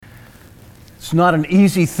It's not an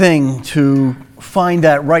easy thing to find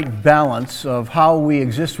that right balance of how we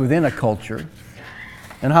exist within a culture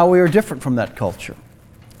and how we are different from that culture.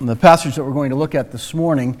 And the passage that we're going to look at this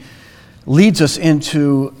morning leads us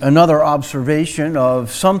into another observation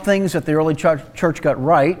of some things that the early church got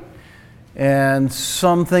right and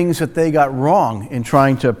some things that they got wrong in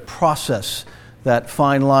trying to process that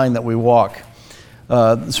fine line that we walk.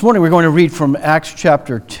 This morning we're going to read from Acts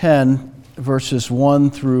chapter 10, verses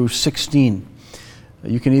 1 through 16.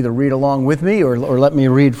 You can either read along with me or let me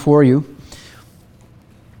read for you.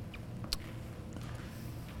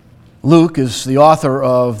 Luke is the author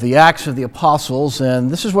of the Acts of the Apostles, and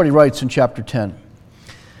this is what he writes in chapter 10.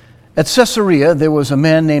 At Caesarea there was a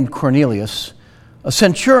man named Cornelius, a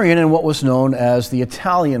centurion in what was known as the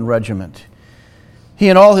Italian regiment. He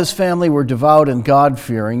and all his family were devout and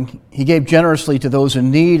God-fearing. He gave generously to those in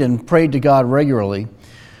need and prayed to God regularly.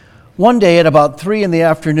 One day at about 3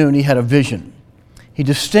 p.m, he had a vision. He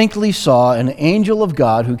distinctly saw an angel of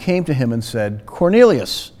God who came to him and said,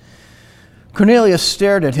 "Cornelius." Cornelius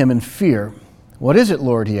stared at him in fear. "What is it,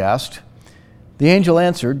 Lord?" he asked. The angel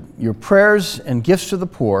answered, "Your prayers and gifts to the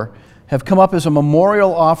poor have come up as a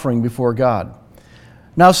memorial offering before God.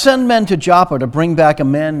 Now send men to Joppa to bring back a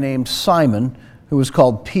man named Simon, who is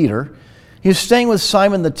called Peter. He is staying with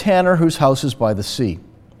Simon the tanner, whose house is by the sea."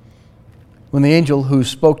 When the angel who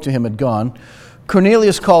spoke to him had gone,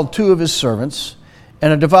 Cornelius called 2 of his servants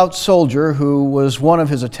and a devout soldier who was one of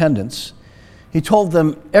his attendants. He told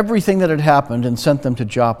them everything that had happened and sent them to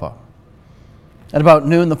Joppa. At about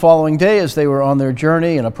noon the following day, as they were on their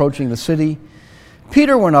journey and approaching the city,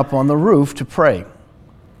 Peter went up on the roof to pray.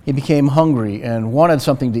 He became hungry and wanted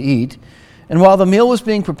something to eat, and while the meal was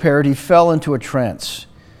being prepared, he fell into a trance.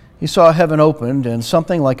 He saw heaven opened and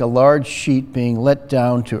something like a large sheet being let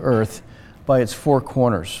down to earth by its 4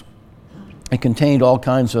 corners. It contained all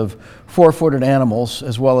kinds of 4-footed animals,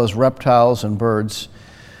 as well as reptiles and birds.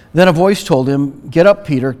 Then a voice told him, "Get up,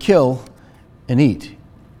 Peter, kill and eat."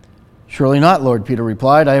 "Surely not, Lord," Peter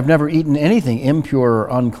replied. "I have never eaten anything impure or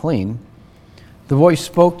unclean." The voice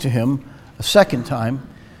spoke to him a second time,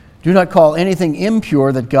 "Do not call anything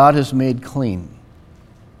impure that God has made clean."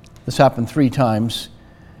 This happened 3 times,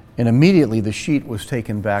 and immediately the sheet was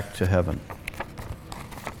taken back to heaven.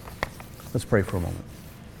 Let's pray for a moment.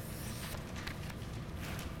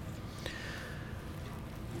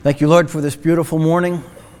 Thank you, Lord, for this beautiful morning.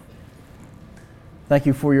 Thank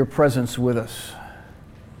you for your presence with us.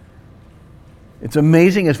 It's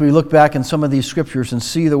amazing as we look back in some of these scriptures and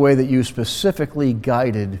see the way that you specifically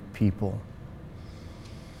guided people.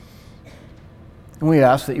 And we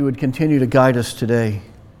ask that you would continue to guide us today.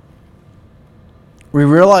 We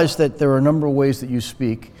realize that there are a number of ways that you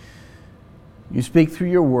speak. You speak through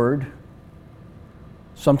your word.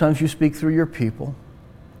 Sometimes you speak through your people.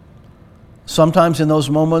 Sometimes in those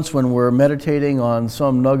moments when we're meditating on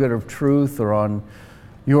some nugget of truth or on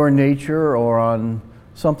your nature or on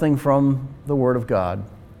something from the Word of God,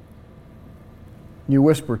 you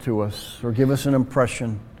whisper to us or give us an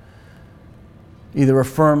impression, either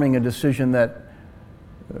affirming a decision that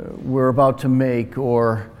we're about to make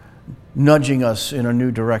or nudging us in a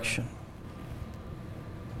new direction.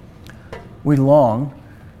 We long,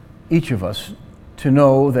 each of us, to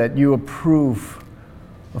know that you approve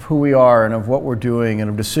of who we are and of what we're doing and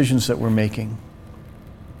of decisions that we're making.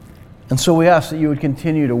 And so we ask that you would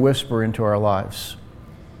continue to whisper into our lives.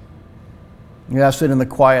 We ask that in the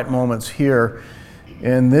quiet moments here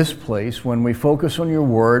in this place, when we focus on your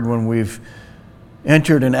word, when we've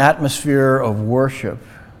entered an atmosphere of worship,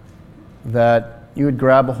 that you would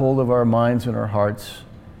grab a hold of our minds and our hearts,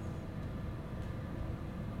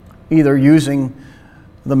 either using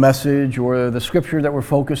the message or the scripture that we're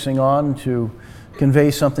focusing on to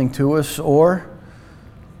convey something to us, or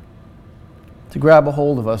to grab a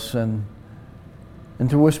hold of us and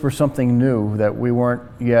to whisper something new that we weren't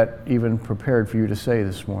yet even prepared for you to say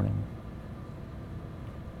this morning.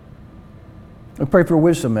 I pray for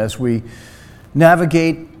wisdom as we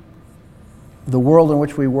navigate the world in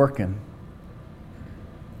which we work in.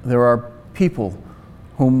 There are people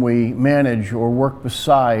whom we manage or work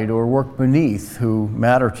beside or work beneath who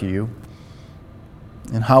matter to you,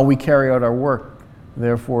 and how we carry out our work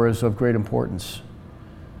therefore is of great importance.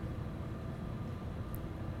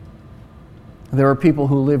 There are people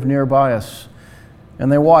who live nearby us, and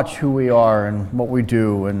they watch who we are and what we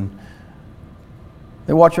do, and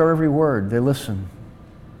they watch our every word. They listen.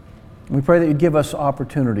 We pray that you'd give us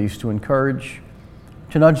opportunities to encourage,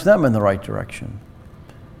 to nudge them in the right direction,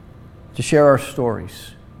 to share our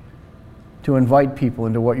stories, to invite people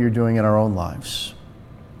into what you're doing in our own lives.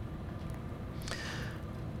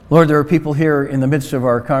 Lord, there are people here in the midst of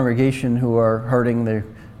our congregation who are hurting. They're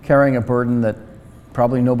carrying a burden that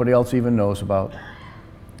probably nobody else even knows about.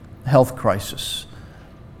 Health crisis,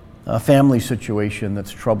 a family situation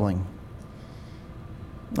that's troubling,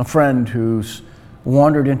 a friend who's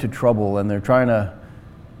wandered into trouble and they're trying to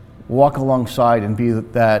walk alongside and be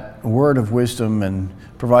that word of wisdom and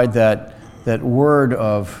provide that word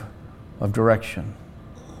of direction.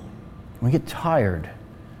 We get tired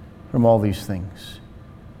from all these things.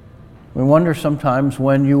 We wonder sometimes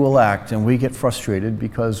when you will act, and we get frustrated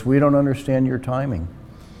because we don't understand your timing.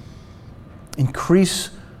 Increase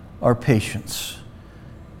our patience.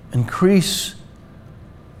 Increase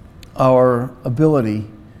our ability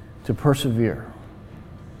to persevere,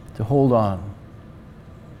 to hold on,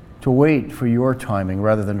 to wait for your timing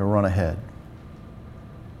rather than to run ahead.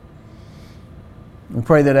 We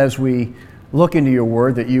pray that as we look into your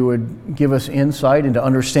word, that you would give us insight into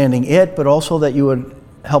understanding it, but also that you would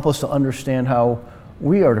help us to understand how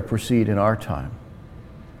we are to proceed in our time.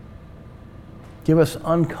 Give us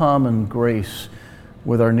uncommon grace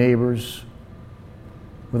with our neighbors,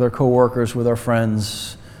 with our coworkers, with our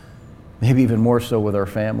friends, maybe even more so with our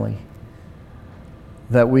family,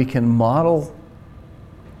 that we can model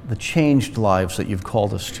the changed lives that you've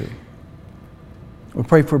called us to. We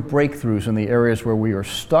pray for breakthroughs in the areas where we are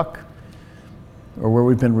stuck or where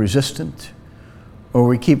we've been resistant, or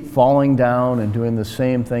we keep falling down and doing the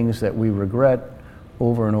same things that we regret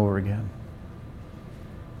over and over again.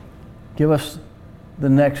 Give us the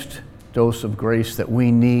next dose of grace that we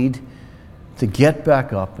need to get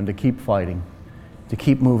back up and to keep fighting, to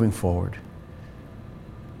keep moving forward.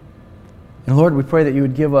 And Lord, we pray that you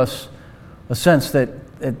would give us a sense that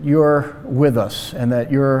you're with us and that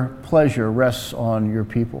your pleasure rests on your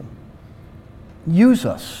people. Use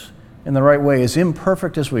us in the right way, as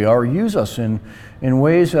imperfect as we are. Use us in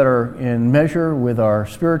ways that are in measure with our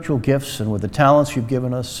spiritual gifts and with the talents you've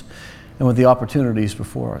given us and with the opportunities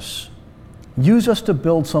before us. Use us to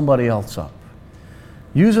build somebody else up.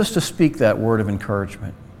 Use us to speak that word of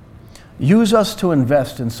encouragement. Use us to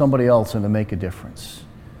invest in somebody else and to make a difference.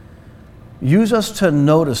 Use us to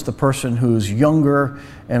notice the person who's younger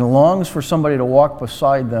and longs for somebody to walk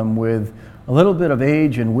beside them with a little bit of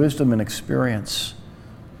age and wisdom and experience,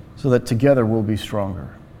 so that together we'll be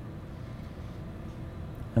stronger.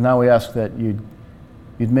 And now we ask that you'd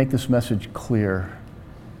make this message clear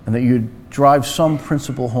and that you'd drive some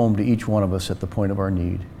principle home to each one of us at the point of our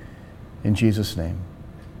need. In Jesus' name,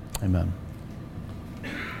 amen.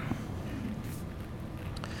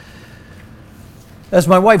 As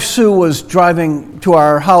my wife Sue was driving to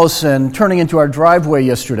our house and turning into our driveway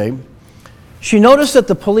yesterday, she noticed that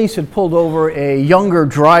the police had pulled over a younger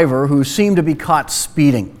driver who seemed to be caught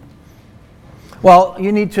speeding. Well,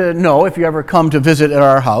 you need to know, if you ever come to visit at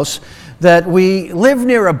our house, that we live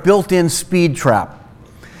near a built-in speed trap.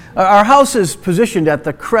 Our house is positioned at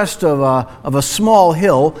the crest of a small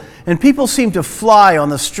hill, and people seem to fly on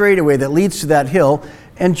the straightaway that leads to that hill.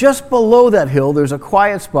 And just below that hill, there's a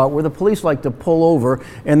quiet spot where the police like to pull over,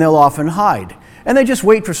 and they'll often hide. And they just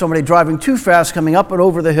wait for somebody driving too fast, coming up and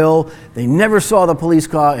over the hill. They never saw the police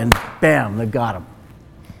car, and bam, they've got him.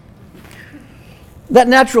 That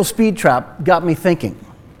natural speed trap got me thinking.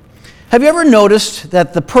 Have you ever noticed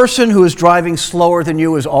that the person who is driving slower than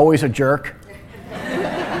you is always a jerk?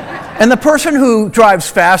 And the person who drives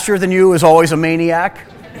faster than you is always a maniac?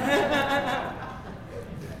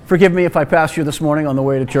 Forgive me if I passed you this morning on the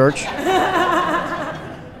way to church.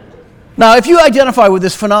 Now, if you identify with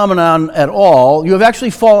this phenomenon at all, you have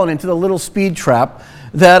actually fallen into the little speed trap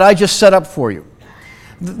that I just set up for you.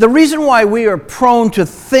 The reason why we are prone to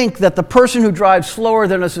think that the person who drives slower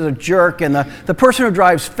than us is a jerk and the person who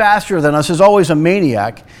drives faster than us is always a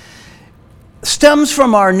maniac stems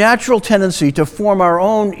from our natural tendency to form our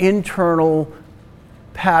own internal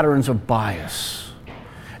patterns of bias.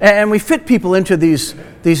 And we fit people into these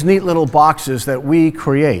neat little boxes that we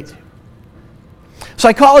create.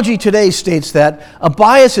 Psychology today states that a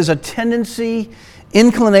bias is a tendency,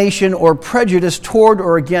 inclination, or prejudice toward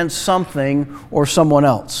or against something or someone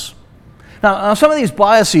else. Now, some of these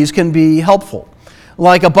biases can be helpful,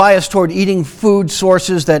 like a bias toward eating food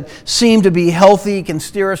sources that seem to be healthy can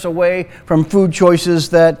steer us away from food choices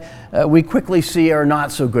that we quickly see are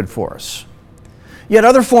not so good for us. Yet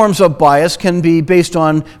other forms of bias can be based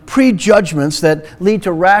on prejudgments that lead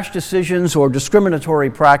to rash decisions or discriminatory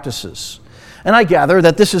practices. And I gather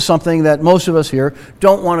that this is something that most of us here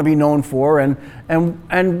don't want to be known for and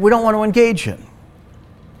we don't want to engage in.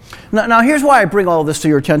 Now here's why I bring all this to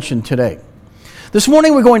your attention today. This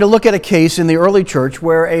morning we're going to look at a case in the early church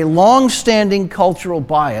where a long-standing cultural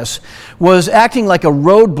bias was acting like a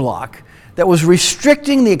roadblock that was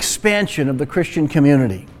restricting the expansion of the Christian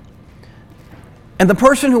community. And the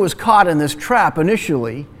person who was caught in this trap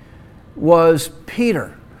initially was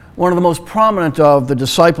Peter, one of the most prominent of the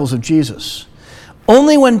disciples of Jesus.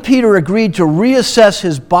 Only when Peter agreed to reassess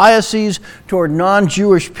his biases toward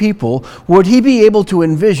non-Jewish people would he be able to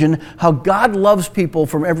envision how God loves people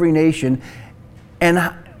from every nation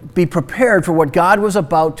and be prepared for what God was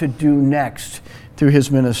about to do next through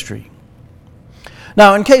his ministry.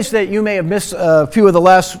 Now, in case that you may have missed a few of the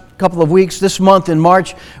last couple of weeks, this month in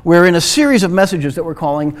March, we're in a series of messages that we're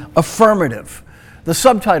calling Affirmative. The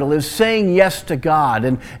subtitle is Saying Yes to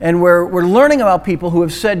God, and we're learning about people who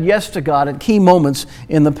have said yes to God at key moments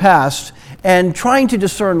in the past and trying to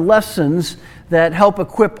discern lessons that help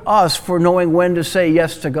equip us for knowing when to say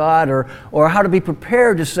yes to God or how to be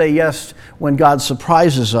prepared to say yes when God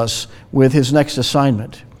surprises us with his next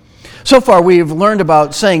assignment. So far, we've learned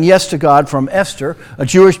about saying yes to God from Esther, a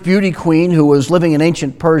Jewish beauty queen who was living in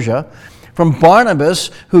ancient Persia, from Barnabas,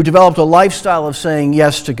 who developed a lifestyle of saying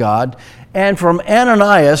yes to God, and from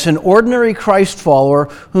Ananias, an ordinary Christ follower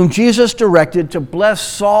whom Jesus directed to bless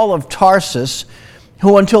Saul of Tarsus,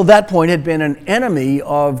 who until that point had been an enemy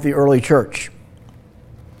of the early church.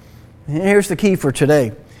 Here's the key for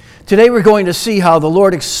today. Today we're going to see how the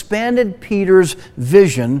Lord expanded Peter's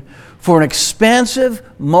vision for an expansive,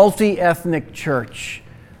 multi-ethnic church.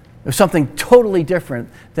 It was something totally different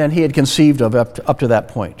than he had conceived of up to that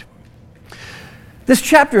point. This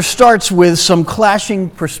chapter starts with some clashing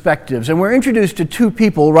perspectives, and we're introduced to two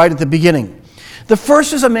people right at the beginning. The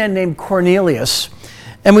first is a man named Cornelius,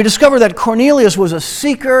 and we discover that Cornelius was a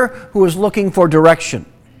seeker who was looking for direction.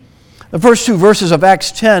 The first two verses of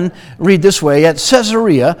Acts 10 read this way: At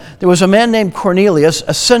Caesarea, there was a man named Cornelius,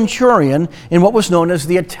 a centurion in what was known as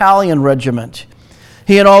the Italian regiment.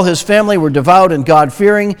 He and all his family were devout and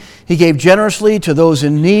God-fearing. He gave generously to those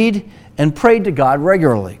in need and prayed to God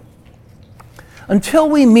regularly. Until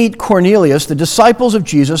we meet Cornelius, the disciples of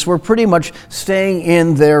Jesus were pretty much staying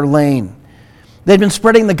in their lane. They'd been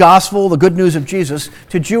spreading the gospel, the good news of Jesus,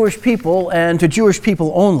 to Jewish people and to Jewish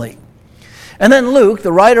people only. And then Luke,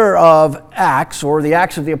 the writer of Acts, or the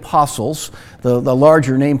Acts of the Apostles, the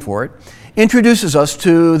larger name for it, introduces us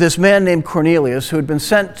to this man named Cornelius who had been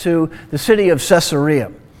sent to the city of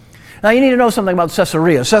Caesarea. Now you need to know something about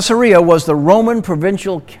Caesarea. Caesarea was the Roman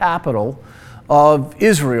provincial capital of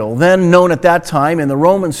Israel, then known at that time in the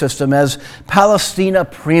Roman system as Palestina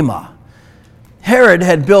Prima. Herod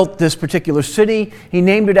had built this particular city. He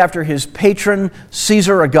named it after his patron,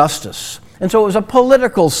 Caesar Augustus. And so it was a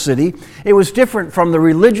political city. It was different from the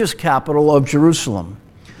religious capital of Jerusalem.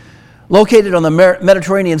 Located on the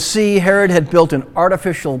Mediterranean Sea, Herod had built an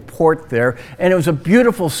artificial port there, and it was a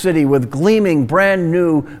beautiful city with gleaming, brand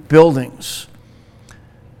new buildings.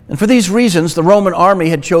 And for these reasons, the Roman army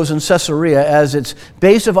had chosen Caesarea as its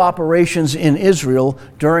base of operations in Israel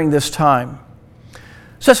during this time.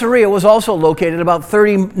 Caesarea was also located about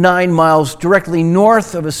 39 miles directly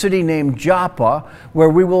north of a city named Joppa, where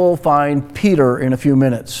we will find Peter in a few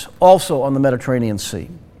minutes, also on the Mediterranean Sea.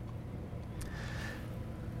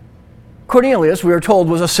 Cornelius, we are told,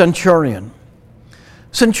 was a centurion.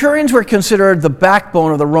 Centurions were considered the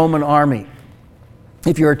backbone of the Roman army.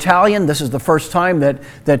 If you're Italian, this is the first time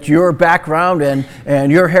that your background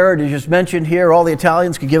and your heritage is mentioned here. All the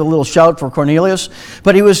Italians could give a little shout for Cornelius.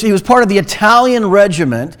 But he was part of the Italian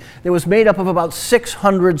regiment that was made up of about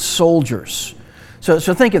 600 soldiers. So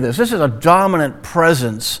think of this. This is a dominant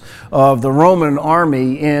presence of the Roman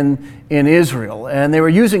army in Israel. And they were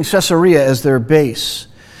using Caesarea as their base.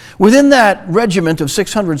 Within that regiment of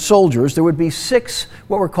 600 soldiers, there would be 6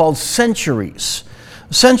 what were called centuries.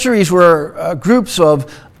 Centuries were groups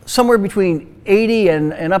of somewhere between 80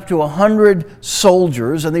 and up to 100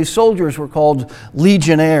 soldiers, and these soldiers were called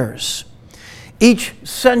legionnaires. Each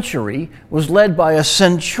century was led by a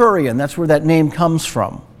centurion. That's where that name comes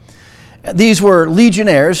from. These were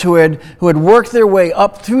legionnaires who had worked their way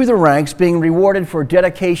up through the ranks, being rewarded for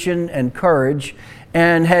dedication and courage,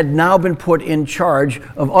 and had now been put in charge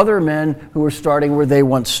of other men who were starting where they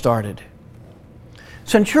once started.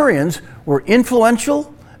 Centurions were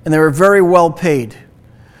influential, and they were very well paid.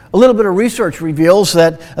 A little bit of research reveals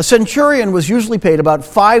that a centurion was usually paid about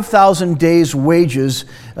 5,000 days' wages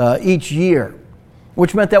each year,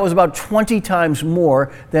 which meant that was about 20 times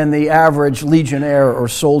more than the average legionnaire or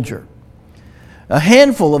soldier. A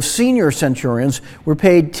handful of senior centurions were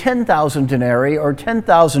paid 10,000 denarii, or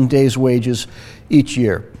 10,000 days' wages each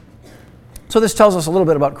year. So this tells us a little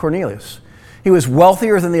bit about Cornelius. He was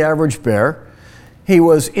wealthier than the average bear. He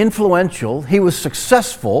was influential, he was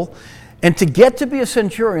successful, and to get to be a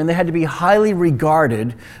centurion, they had to be highly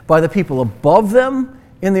regarded by the people above them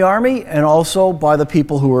in the army and also by the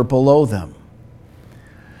people who were below them.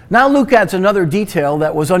 Now Luke adds another detail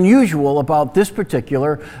that was unusual about this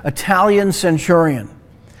particular Italian centurion.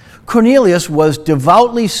 Cornelius was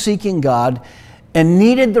devoutly seeking God and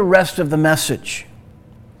needed the rest of the message.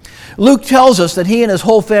 Luke tells us that he and his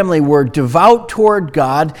whole family were devout toward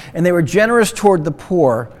God and they were generous toward the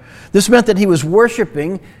poor. This meant that he was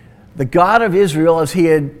worshiping the God of Israel as he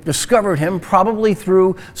had discovered him, probably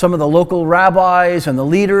through some of the local rabbis and the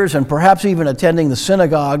leaders and perhaps even attending the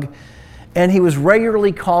synagogue. And he was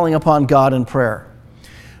regularly calling upon God in prayer.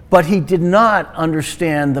 But he did not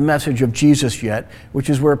understand the message of Jesus yet, which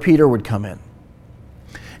is where Peter would come in.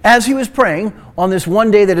 As he was praying on this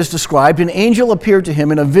one day that is described, an angel appeared to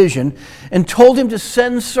him in a vision and told him to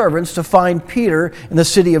send servants to find Peter in the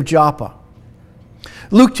city of Joppa.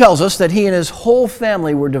 Luke tells us that he and his whole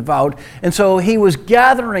family were devout, and so he was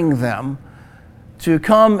gathering them to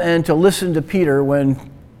come and to listen to Peter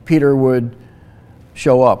when Peter would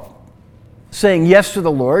show up. Saying yes to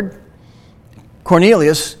the Lord,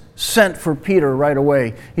 Cornelius sent for Peter right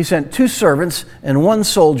away. He sent 2 servants and 1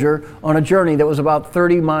 soldier on a journey that was about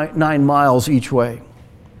 39 miles each way.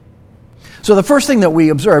 So the first thing that we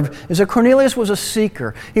observe is that Cornelius was a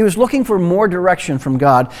seeker. He was looking for more direction from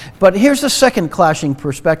God. But here's the second clashing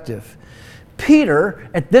perspective. Peter,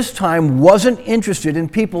 at this time, wasn't interested in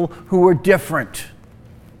people who were different.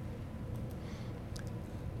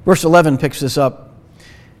 Verse 11 picks this up.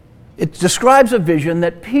 It describes a vision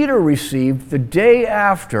that Peter received the day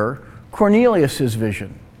after Cornelius'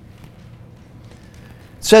 vision.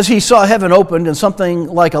 It says he saw heaven opened and something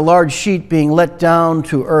like a large sheet being let down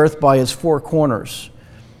to earth by its 4 corners.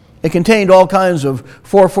 It contained all kinds of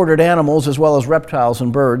 4-footed animals as well as reptiles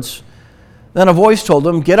and birds. Then a voice told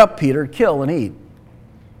him, "Get up, Peter, kill and eat."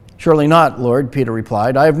 "Surely not, Lord," Peter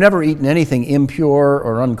replied. "I have never eaten anything impure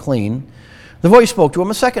or unclean." The voice spoke to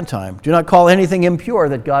him a second time. "Do not call anything impure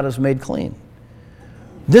that God has made clean."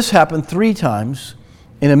 This happened 3 times,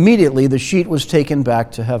 and immediately the sheet was taken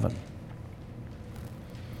back to heaven.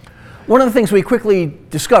 One of the things we quickly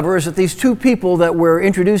discover is that these 2 people that we're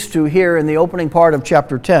introduced to here in the opening part of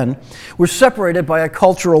chapter 10 were separated by a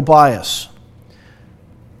cultural bias.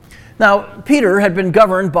 Now, Peter had been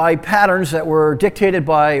governed by patterns that were dictated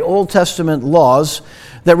by Old Testament laws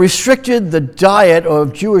that restricted the diet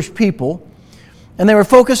of Jewish people. And they were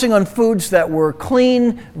focusing on foods that were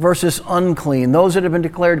clean versus unclean. Those that had been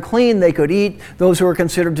declared clean, they could eat. Those who were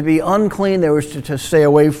considered to be unclean, they were to stay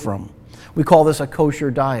away from. We call this a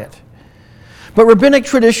kosher diet. But rabbinic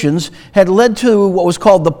traditions had led to what was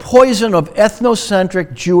called the poison of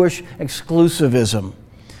ethnocentric Jewish exclusivism.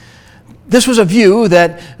 This was a view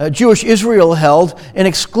that Jewish Israel held an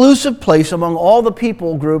exclusive place among all the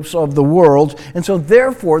people groups of the world. And so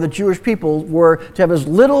therefore, the Jewish people were to have as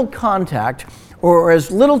little contact or as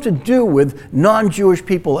little to do with non-Jewish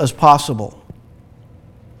people as possible.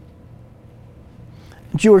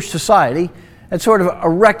 Jewish society had sort of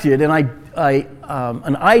erected an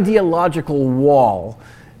ideological wall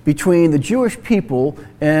between the Jewish people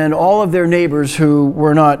and all of their neighbors who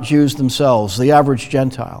were not Jews themselves, the average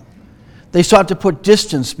Gentile. They sought to put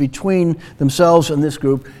distance between themselves and this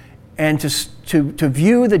group and to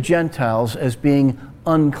view the Gentiles as being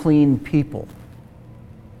unclean people.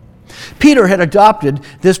 Peter had adopted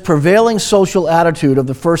this prevailing social attitude of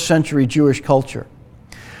the first century Jewish culture.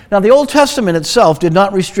 Now, the Old Testament itself did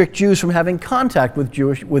not restrict Jews from having contact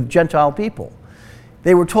with Gentile people.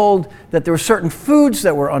 They were told that there were certain foods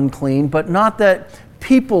that were unclean, but not that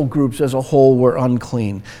people groups as a whole were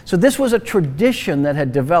unclean. So this was a tradition that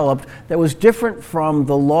had developed that was different from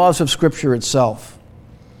the laws of Scripture itself.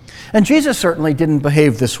 And Jesus certainly didn't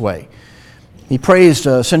behave this way. He praised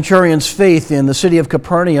a centurion's faith in the city of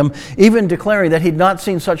Capernaum, even declaring that he'd not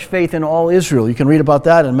seen such faith in all Israel. You can read about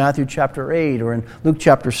that in Matthew chapter 8 or in Luke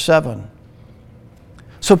chapter 7.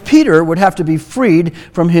 So Peter would have to be freed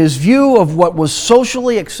from his view of what was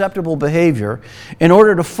socially acceptable behavior in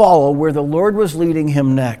order to follow where the Lord was leading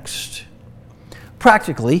him next.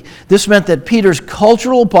 Practically, this meant that Peter's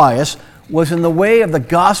cultural bias was in the way of the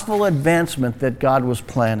gospel advancement that God was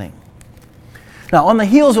planning. Now, on the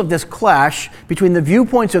heels of this clash between the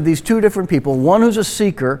viewpoints of these 2 different people, one who's a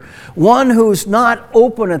seeker, one who's not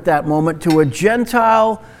open at that moment to a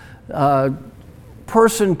Gentile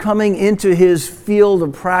person coming into his field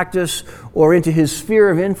of practice or into his sphere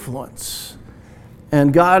of influence.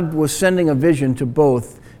 And God was sending a vision to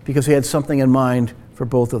both because he had something in mind for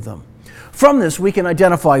both of them. From this, we can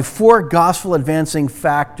identify 4 gospel-advancing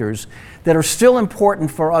factors that are still important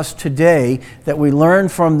for us today that we learn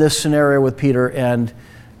from this scenario with Peter and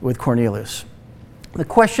with Cornelius. The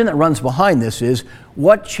question that runs behind this is,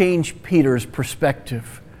 what changed Peter's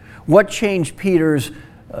perspective? What changed Peter's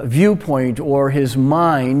viewpoint or his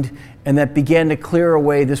mind, and that began to clear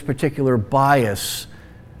away this particular bias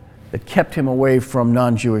that kept him away from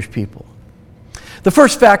non-Jewish people? The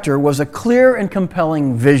first factor was a clear and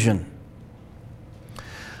compelling vision.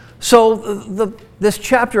 So this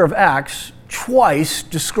chapter of Acts twice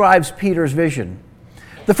describes Peter's vision.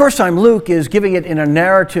 The first time Luke is giving it in a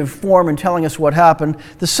narrative form and telling us what happened.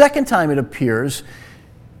 The second time it appears,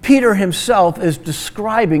 Peter himself is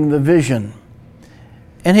describing the vision.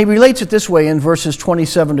 And he relates it this way in verses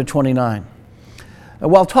 27 to 29.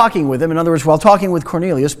 While talking with him, in other words, while talking with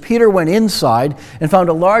Cornelius, Peter went inside and found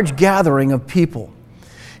a large gathering of people.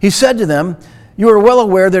 He said to them, "You are well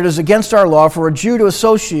aware that it is against our law for a Jew to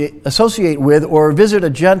associate with or visit a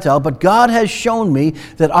Gentile, but God has shown me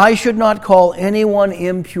that I should not call anyone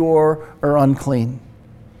impure or unclean.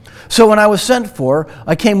 So when I was sent for,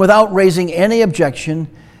 I came without raising any objection.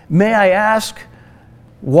 May I ask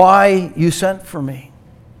why you sent for me?"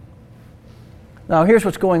 Now here's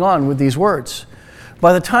what's going on with these words.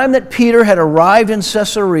 By the time that Peter had arrived in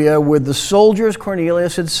Caesarea with the soldiers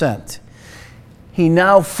Cornelius had sent, he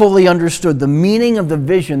now fully understood the meaning of the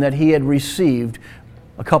vision that he had received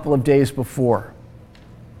a couple of days before.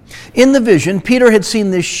 In the vision, Peter had seen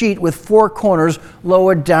this sheet with 4 corners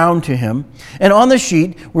lowered down to him, and on the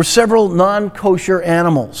sheet were several non-kosher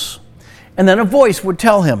animals. And then a voice would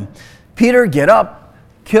tell him, "Peter, get up,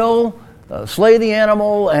 kill, slay the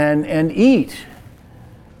animal, and eat."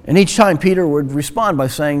 And each time Peter would respond by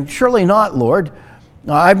saying, "Surely not, Lord.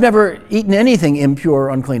 I've never eaten anything impure or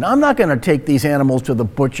unclean. I'm not going to take these animals to the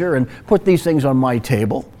butcher and put these things on my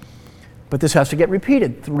table." But this has to get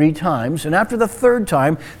repeated 3 times. And after the 3rd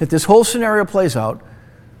time that this whole scenario plays out,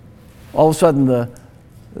 all of a sudden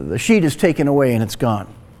the sheet is taken away and it's gone.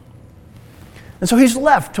 And so he's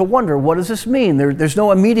left to wonder, what does this mean? There's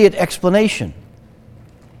no immediate explanation.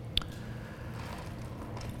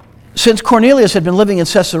 Since Cornelius had been living in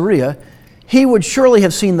Caesarea, he would surely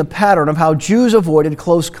have seen the pattern of how Jews avoided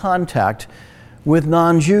close contact with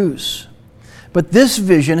non-Jews. But this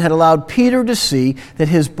vision had allowed Peter to see that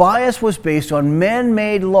his bias was based on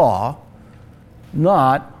man-made law,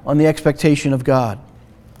 not on the expectation of God.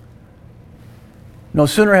 No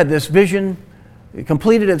sooner had this vision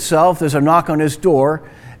completed itself, there's a knock on his door,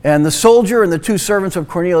 and the soldier and the 2 servants of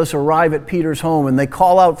Cornelius arrive at Peter's home, and they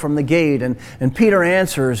call out from the gate, and Peter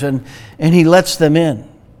answers, and he lets them in.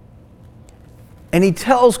 And he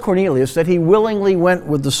tells Cornelius that he willingly went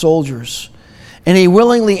with the soldiers, and he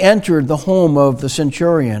willingly entered the home of the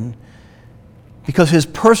centurion because his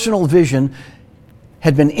personal vision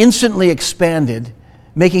had been instantly expanded,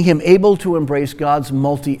 making him able to embrace God's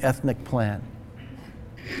multi-ethnic plan.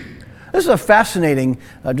 This is a fascinating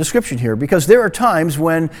description here, because there are times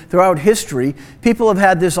when, throughout history, people have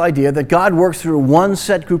had this idea that God works through one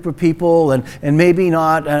set group of people and maybe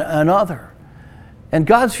not another. And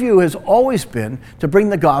God's view has always been to bring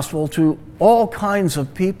the gospel to all kinds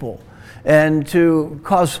of people and to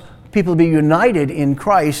cause people to be united in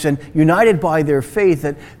Christ and united by their faith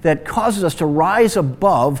that causes us to rise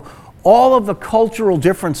above all of the cultural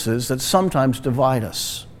differences that sometimes divide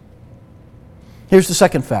us. Here's the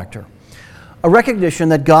second factor: a recognition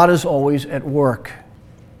that God is always at work.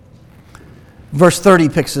 Verse 30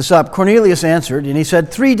 picks this up. Cornelius answered, and he said,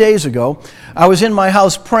 3 days ago, I was in my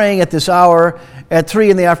house praying at this hour at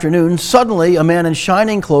 3 p.m. Suddenly, a man in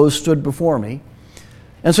shining clothes stood before me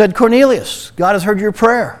and said, Cornelius, God has heard your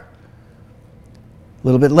prayer. A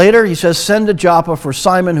little bit later, he says, send to Joppa for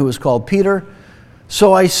Simon, who is called Peter.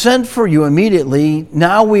 So I sent for you immediately.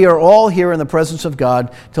 Now we are all here in the presence of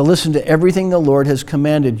God to listen to everything the Lord has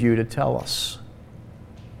commanded you to tell us.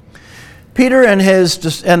 Peter and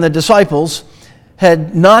the disciples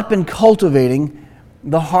had not been cultivating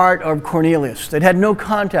the heart of Cornelius. They'd had no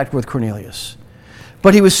contact with Cornelius.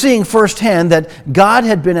 But he was seeing firsthand that God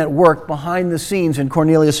had been at work behind the scenes in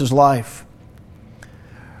Cornelius' life.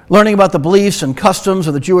 Learning about the beliefs and customs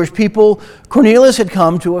of the Jewish people, Cornelius had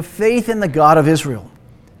come to a faith in the God of Israel.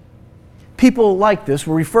 People like this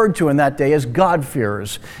were referred to in that day as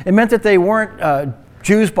God-fearers. It meant that they weren't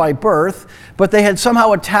Jews by birth, but they had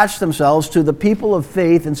somehow attached themselves to the people of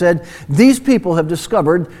faith and said, these people have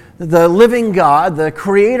discovered the living God, the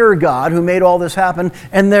creator God who made all this happen,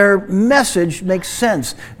 and their message makes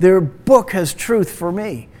sense. Their book has truth for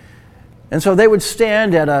me. And so they would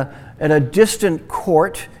stand at a distant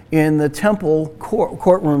court in the temple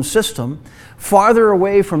courtroom system, farther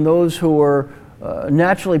away from those who were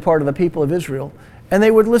naturally part of the people of Israel, and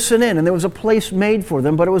they would listen in, and there was a place made for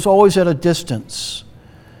them, but it was always at a distance.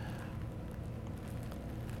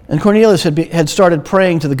 And Cornelius had started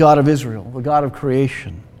praying to the God of Israel, the God of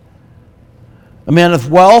creation. A man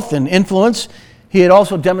of wealth and influence, he had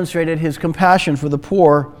also demonstrated his compassion for the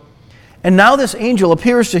poor. And now this angel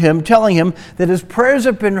appears to him, telling him that his prayers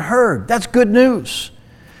have been heard. That's good news.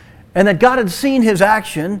 And that God had seen his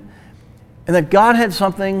action, and that God had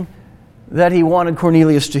something that he wanted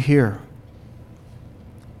Cornelius to hear.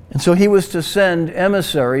 And so he was to send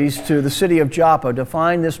emissaries to the city of Joppa to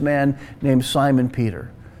find this man named Simon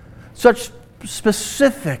Peter. Such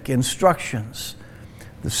specific instructions.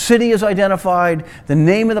 The city is identified, the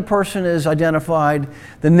name of the person is identified,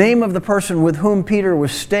 the name of the person with whom Peter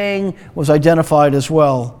was staying was identified as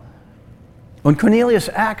well. When Cornelius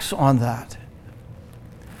acts on that,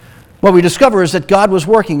 what we discover is that God was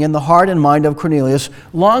working in the heart and mind of Cornelius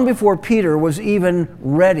long before Peter was even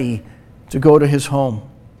ready to go to his home.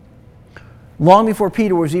 Long before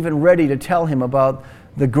Peter was even ready to tell him about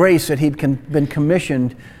the grace that he'd been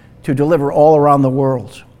commissioned to deliver all around the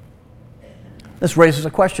world. This raises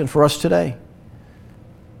a question for us today.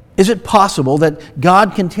 Is it possible that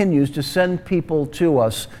God continues to send people to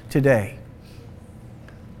us today?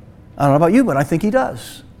 I don't know about you, but I think He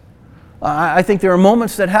does. I think there are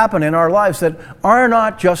moments that happen in our lives that are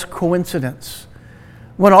not just coincidence.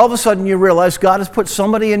 When all of a sudden you realize God has put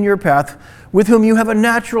somebody in your path with whom you have a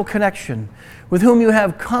natural connection, with whom you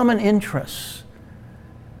have common interests.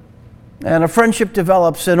 And a friendship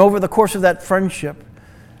develops, and over the course of that friendship,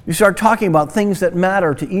 you start talking about things that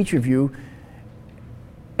matter to each of you,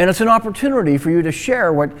 and it's an opportunity for you to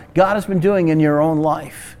share what God has been doing in your own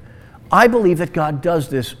life. I believe that God does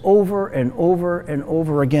this over and over and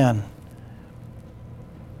over again.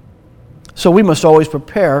 So we must always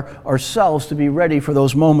prepare ourselves to be ready for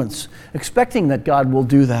those moments, expecting that God will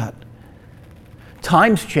do that.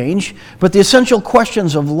 Times change, but the essential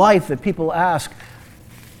questions of life that people ask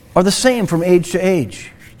are the same from age to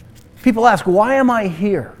age. People ask, why am I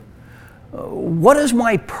here? What is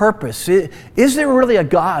my purpose? Is there really a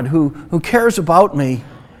God who cares about me?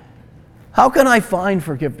 How can I find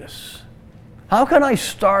forgiveness? How can I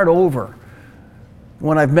start over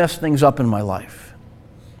when I've messed things up in my life?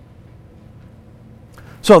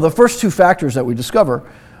 So the first two factors that we discover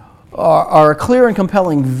are a clear and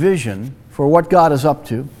compelling vision for what God is up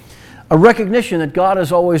to, a recognition that God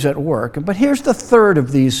is always at work. But here's the third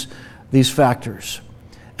of these factors,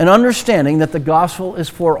 an understanding that the gospel is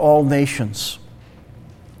for all nations.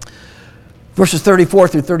 Verses 34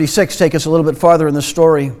 through 36 take us a little bit farther in the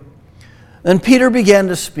story. Then Peter began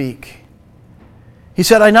to speak. He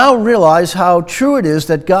said, I now realize how true it is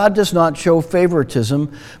that God does not show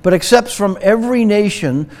favoritism, but accepts from every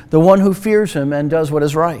nation the one who fears Him and does what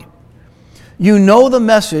is right. You know the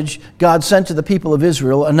message God sent to the people of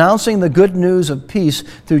Israel, announcing the good news of peace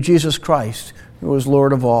through Jesus Christ, who is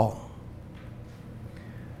Lord of all.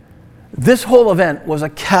 This whole event was a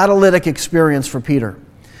catalytic experience for Peter.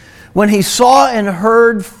 When he saw and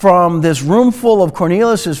heard from this room full of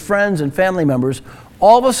Cornelius' friends and family members,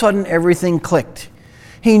 all of a sudden everything clicked.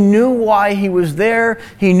 He knew why he was there.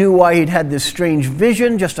 He knew why he'd had this strange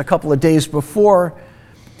vision just a couple of days before.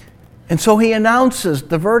 And so he announces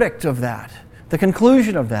the verdict of that, the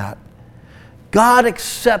conclusion of that. God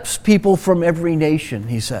accepts people from every nation,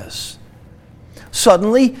 he says.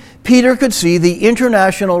 Suddenly, Peter could see the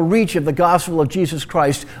international reach of the gospel of Jesus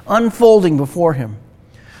Christ unfolding before him.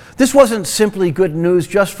 This wasn't simply good news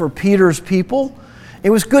just for Peter's people.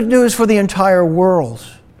 It was good news for the entire world.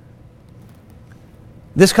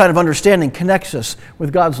 This kind of understanding connects us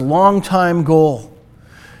with God's long-time goal.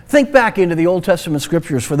 Think back into the Old Testament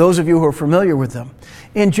scriptures for those of you who are familiar with them.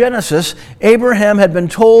 In Genesis, Abraham had been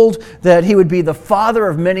told that he would be the father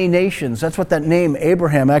of many nations. That's what that name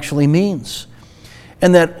Abraham actually means.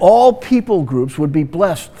 And that all people groups would be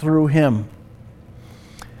blessed through him.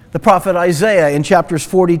 The prophet Isaiah in chapters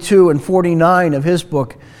 42 and 49 of his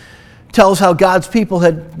book tells how God's people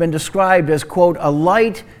had been described as, quote, a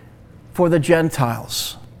light for the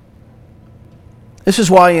Gentiles. This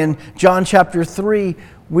is why in John chapter 3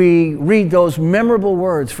 we read those memorable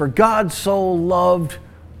words, for God so loved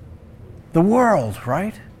the world,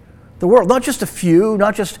 right? The world, not just a few,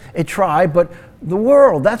 not just a tribe, but the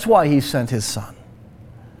world. That's why He sent His Son.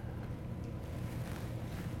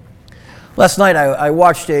 Last night I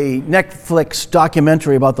watched a Netflix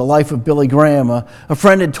documentary about the life of Billy Graham. A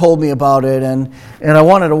friend had told me about it, and I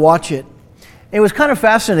wanted to watch it. It was kind of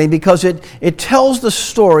fascinating because it tells the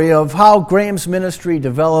story of how Graham's ministry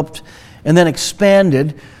developed and then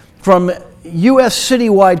expanded from U.S.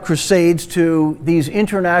 citywide crusades to these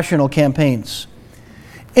international campaigns.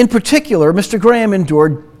 In particular, Mr. Graham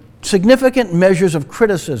endured significant measures of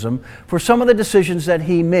criticism for some of the decisions that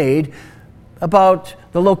he made about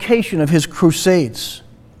the location of his crusades.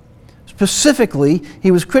 Specifically,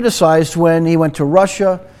 he was criticized when he went to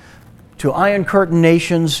Russia, to Iron Curtain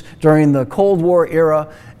nations during the Cold War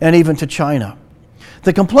era, and even to China.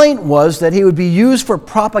 The complaint was that he would be used for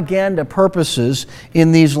propaganda purposes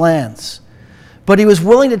in these lands. But he was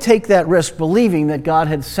willing to take that risk, believing that God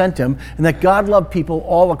had sent him and that God loved people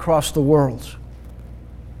all across the world.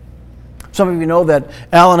 Some of you know that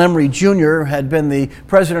Alan Emery Jr. had been the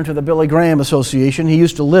president of the Billy Graham Association. He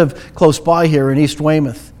used to live close by here in East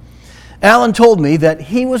Weymouth. Alan told me that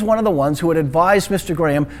he was one of the ones who had advised Mr.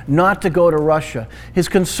 Graham not to go to Russia. His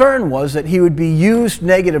concern was that he would be used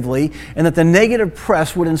negatively and that the negative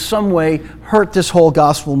press would in some way hurt this whole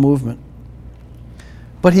gospel movement.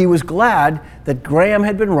 But he was glad that Graham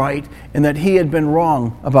had been right and that he had been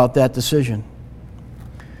wrong about that decision.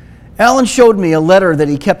 Alan showed me a letter that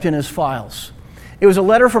he kept in his files. It was a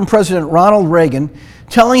letter from President Ronald Reagan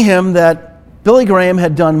telling him that Billy Graham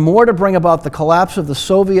had done more to bring about the collapse of the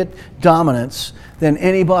Soviet dominance than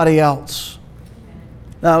anybody else.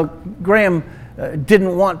 Now, Graham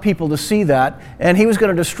didn't want people to see that, and he was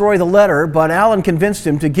going to destroy the letter, but Alan convinced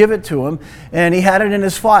him to give it to him, and he had it in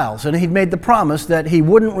his files, and he'd made the promise that he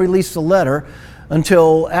wouldn't release the letter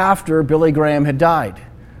until after Billy Graham had died.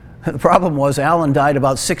 The problem was Alan died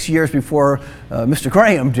about 6 years before Mr.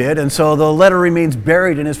 Graham did, and so the letter remains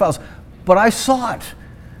buried in his files. But I saw it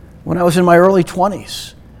when I was in my early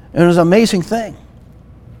 20s, and it was an amazing thing.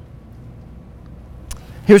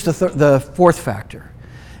 Here's the fourth factor: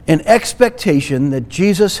 an expectation that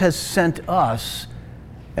Jesus has sent us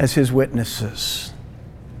as his witnesses.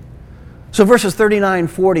 So verses 39,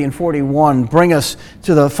 40, and 41 bring us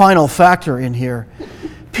to the final factor in here.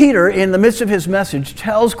 Peter, in the midst of his message,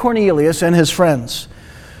 tells Cornelius and his friends,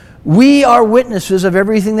 "We are witnesses of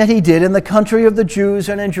everything that he did in the country of the Jews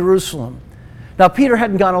and in Jerusalem." Now, Peter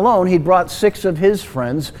hadn't gone alone. He'd brought 6 of his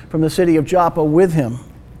friends from the city of Joppa with him.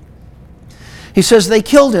 He says they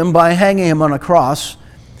killed him by hanging him on a cross,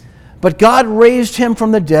 but God raised him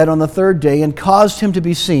from the dead on the 3rd day and caused him to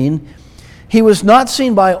be seen. He was not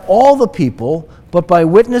seen by all the people, but by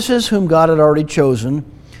witnesses whom God had already chosen,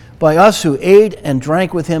 by us who ate and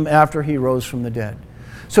drank with him after he rose from the dead.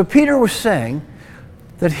 So Peter was saying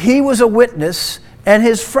that he was a witness, and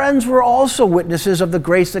his friends were also witnesses of the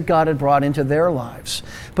grace that God had brought into their lives.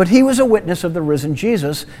 But he was a witness of the risen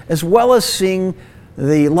Jesus, as well as seeing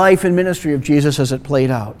the life and ministry of Jesus as it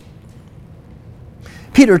played out.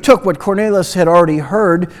 Peter took what Cornelius had already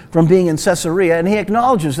heard from being in Caesarea, and he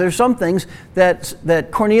acknowledges there's some things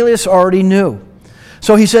that Cornelius already knew.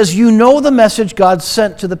 So he says, "You know the message God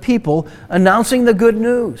sent to the people, announcing the good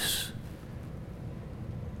news."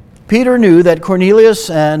 Peter knew that Cornelius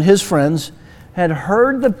and his friends had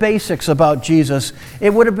heard the basics about Jesus.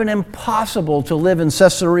 It would have been impossible to live in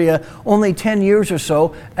Caesarea only 10 years or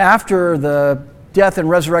so after the death and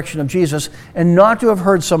resurrection of Jesus and not to have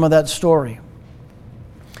heard some of that story.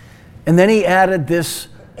 And then he added this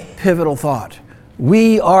pivotal thought: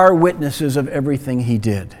 we are witnesses of everything he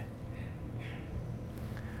did.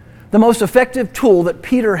 The most effective tool that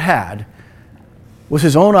Peter had was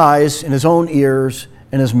his own eyes and his own ears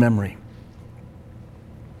and his memory.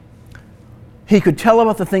 He could tell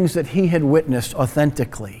about the things that he had witnessed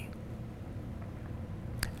authentically.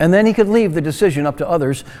 And then he could leave the decision up to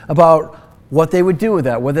others about what they would do with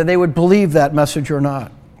that, whether they would believe that message or not.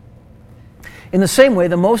 In the same way,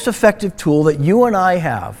 the most effective tool that you and I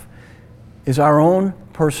have is our own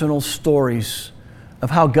personal stories of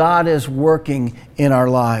how God is working in our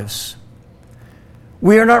lives.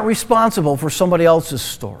 We are not responsible for somebody else's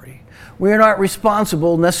story. We are not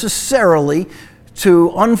responsible necessarily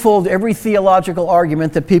to unfold every theological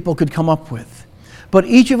argument that people could come up with. But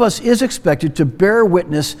each of us is expected to bear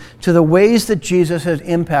witness to the ways that Jesus has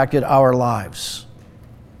impacted our lives.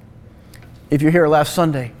 If you're here last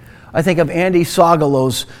Sunday, I think of Andy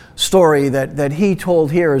Sogalow's story that he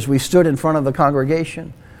told here as we stood in front of the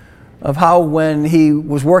congregation, of how when he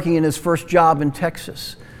was working in his first job in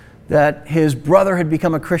Texas, that his brother had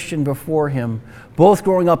become a Christian before him, both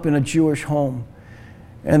growing up in a Jewish home,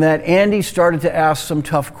 and that Andy started to ask some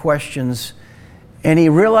tough questions. And he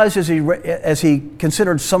realized as he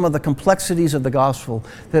considered some of the complexities of the gospel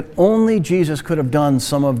that only Jesus could have done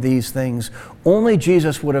some of these things. Only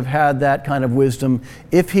Jesus would have had that kind of wisdom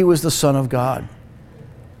if he was the Son of God.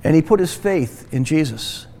 And he put his faith in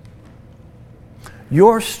Jesus.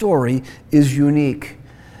 Your story is unique.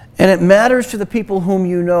 And it matters to the people whom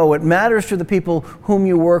you know. It matters to the people whom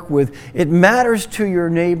you work with. It matters to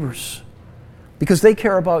your neighbors because they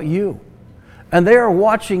care about you. And they are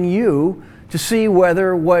watching you to see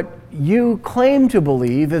whether what you claim to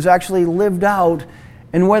believe is actually lived out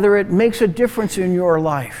and whether it makes a difference in your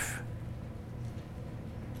life.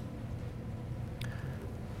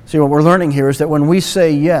 See, what we're learning here is that when we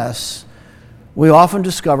say yes, we often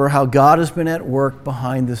discover how God has been at work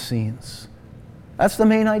behind the scenes. That's the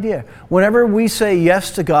main idea. Whenever we say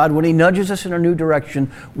yes to God, when He nudges us in a new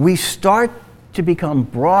direction, we start to become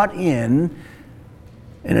brought in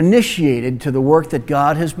and initiated to the work that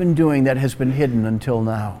God has been doing that has been hidden until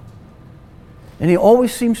now. And He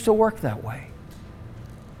always seems to work that way.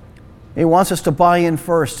 He wants us to buy in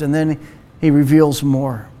first, and then He reveals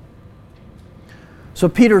more. So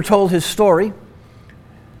Peter told his story,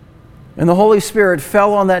 and the Holy Spirit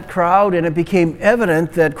fell on that crowd, and it became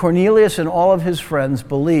evident that Cornelius and all of his friends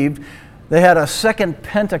believed. They had a second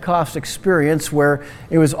Pentecost experience where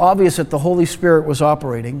it was obvious that the Holy Spirit was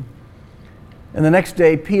operating. And the next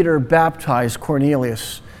day, Peter baptized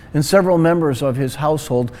Cornelius and several members of his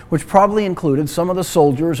household, which probably included some of the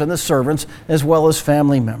soldiers and the servants, as well as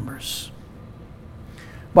family members.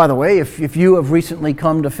 By the way, if you have recently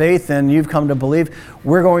come to faith and you've come to believe,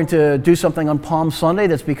 we're going to do something on Palm Sunday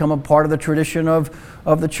that's become a part of the tradition of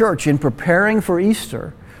the church. In preparing for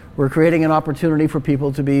Easter, we're creating an opportunity for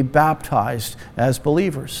people to be baptized as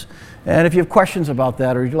believers. And if you have questions about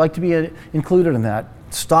that or you'd like to be included in that,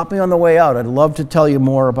 stop me on the way out. I'd love to tell you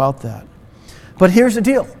more about that. But here's the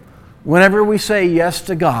deal. Whenever we say yes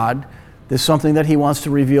to God, there's something that He wants to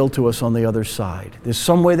reveal to us on the other side. There's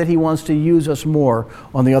some way that He wants to use us more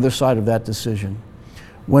on the other side of that decision.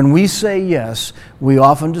 When we say yes, we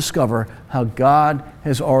often discover how God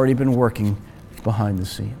has already been working behind the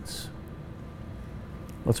scenes.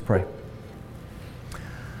 Let's pray.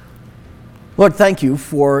 Lord, thank You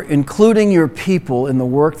for including Your people in the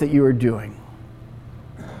work that You are doing.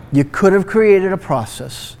 You could have created a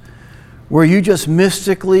process where You just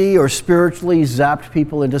mystically or spiritually zapped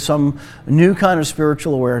people into some new kind of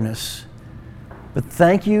spiritual awareness. But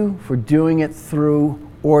thank You for doing it through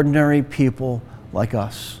ordinary people like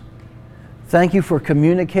us. Thank You for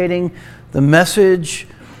communicating the message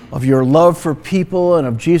of Your love for people and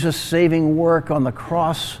of Jesus' saving work on the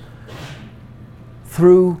cross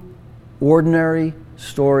through ordinary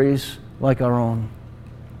stories like our own.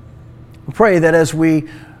 We pray that as we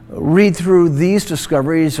read through these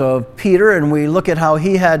discoveries of Peter and we look at how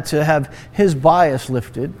he had to have his bias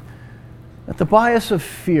lifted, that the bias of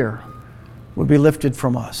fear would be lifted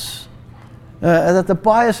from us. And that the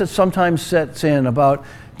bias that sometimes sets in about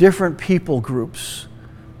different people groups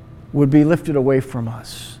would be lifted away from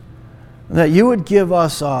us. That You would give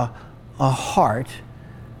us a heart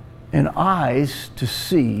and eyes to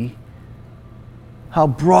see how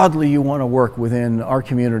broadly You want to work within our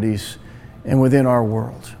communities and within our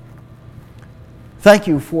world. Thank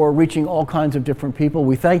You for reaching all kinds of different people.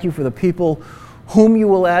 We thank You for the people whom You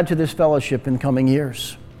will add to this fellowship in coming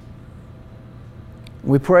years.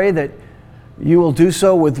 We pray that You will do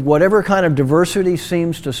so with whatever kind of diversity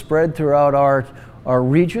seems to spread throughout our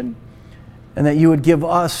region, and that You would give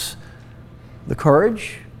us the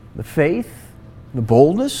courage, the faith, the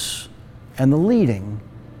boldness, and the leading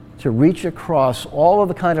to reach across all of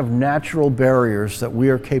the kind of natural barriers that we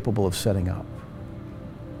are capable of setting up.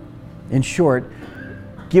 In short,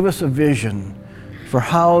 give us a vision for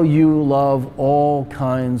how You love all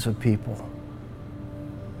kinds of people.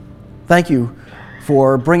 Thank You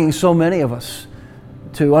for bringing so many of us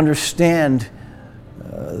to understand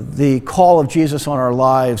the call of Jesus on our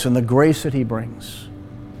lives and the grace that He brings.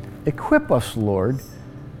 Equip us, Lord,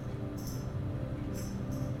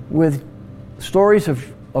 with stories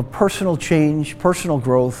of personal change, personal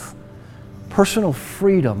growth, personal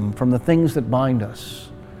freedom from the things that bind us,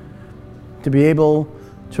 to be able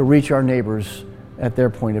to reach our neighbors at their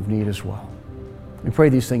point of need as well. We pray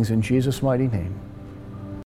these things in Jesus' mighty name.